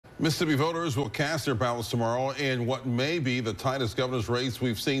Mississippi voters will cast their ballots tomorrow in what may be the tightest governor's race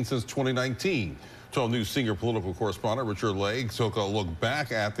we've seen since 2019. 12 News senior political correspondent Richard Legg took a look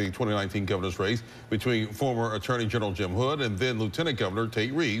back at the 2019 governor's race between former Attorney General Jim Hood and then Lieutenant Governor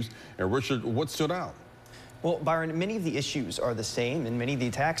Tate Reeves. And Richard, what stood out? Well, Byron, many of the issues are the same, and many of the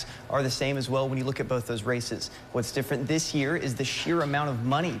attacks are the same as well when you look at both those races. What's different this year is the sheer amount of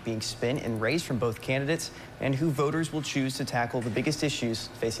money being spent and raised from both candidates and who voters will choose to tackle the biggest issues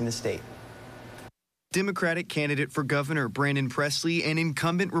facing the state. Democratic candidate for governor Brandon Presley and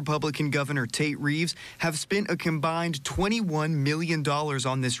incumbent Republican Governor Tate Reeves have spent a combined $21 million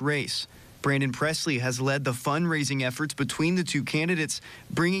on this race. Brandon Presley has led the fundraising efforts between the two candidates,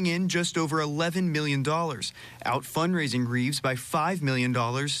 bringing in just over $11 million, out fundraising Reeves by $5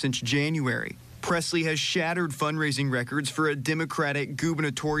 million since January. Presley has shattered fundraising records for a Democratic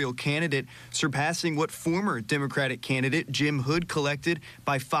gubernatorial candidate, surpassing what former Democratic candidate Jim Hood collected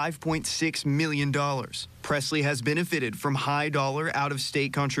by $5.6 million. Presley has benefited from high-dollar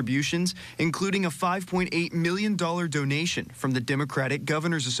out-of-state contributions, including a $5.8 million donation from the Democratic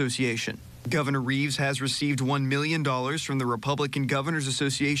Governors Association. Governor Reeves has received $1 million from the Republican Governors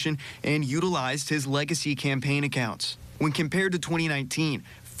Association and utilized his legacy campaign accounts. When compared to 2019,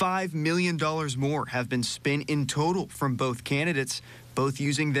 $5 million more have been spent in total from both candidates, both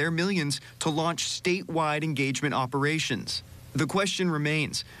using their millions to launch statewide engagement operations. The question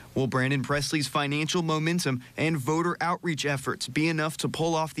remains, will Brandon Presley's financial momentum and voter outreach efforts be enough to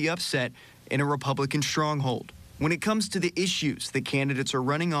pull off the upset in a Republican stronghold? When it comes to the issues the candidates are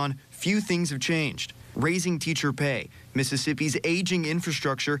running on, few things have changed. Raising teacher pay, Mississippi's aging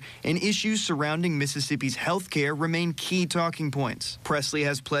infrastructure, and issues surrounding Mississippi's health care remain key talking points. Presley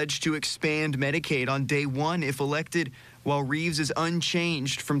has pledged to expand Medicaid on day one if elected, while Reeves is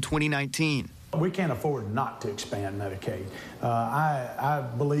unchanged from 2019. We can't afford not to expand Medicaid. I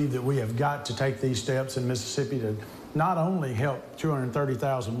believe that we have got to take these steps in Mississippi to not only help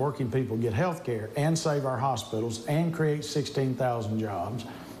 230,000 working people get health care and save our hospitals and create 16,000 jobs,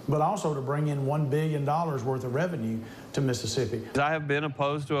 but also to bring in $1 billion worth of revenue to Mississippi. I have been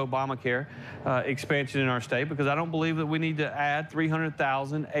opposed to Obamacare expansion in our state because I don't believe that we need to add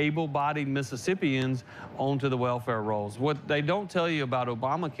 300,000 able-bodied Mississippians onto the welfare rolls. What they don't tell you about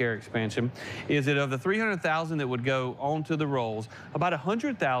Obamacare expansion is that of the 300,000 that would go onto the rolls, about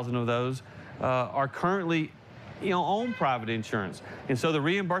 100,000 of those are currently own private insurance. And so the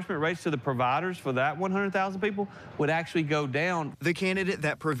reimbursement rates to the providers for that 100,000 people would actually go down. The candidate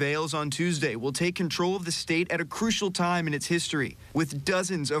that prevails on Tuesday will take control of the state at a crucial time in its history. With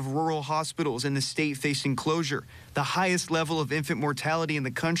dozens of rural hospitals in the state facing closure, the highest level of infant mortality in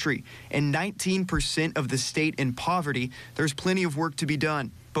the country, and 19% of the state in poverty, there's plenty of work to be done.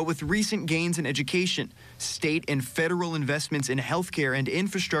 But with recent gains in education, state and federal investments in healthcare and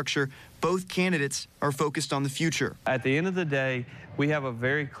infrastructure, both candidates are focused on the future. At the end of the day, we have a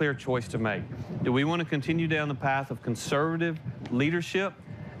very clear choice to make. Do we want to continue down the path of conservative leadership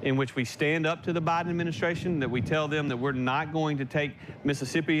in which we stand up to the Biden administration, that we tell them that we're not going to take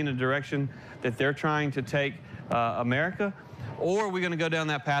Mississippi in a direction that they're trying to take America? Or are we going to go down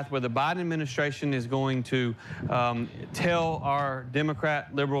that path where the Biden administration is going to tell our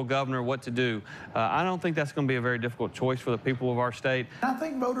Democrat liberal governor what to do? I don't think that's going to be a very difficult choice for the people of our state. I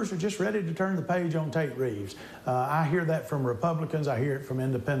think voters are just ready to turn the page on Tate Reeves. I hear that from Republicans. I hear it from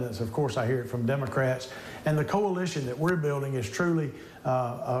independents. Of course, I hear it from Democrats. And the coalition that we're building is truly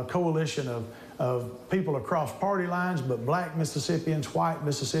a coalition of people across party lines, but black Mississippians, white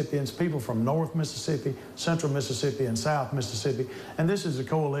Mississippians, people from North Mississippi, Central Mississippi, and South Mississippi. And this is a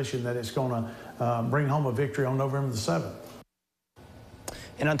coalition that is going to bring home a victory on November the 7th.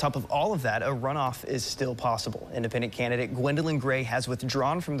 And on top of all of that, a runoff is still possible. Independent candidate Gwendolyn Gray has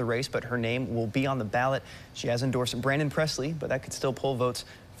withdrawn from the race, but her name will be on the ballot. She has endorsed Brandon Presley, but that could still pull votes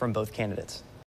from both candidates.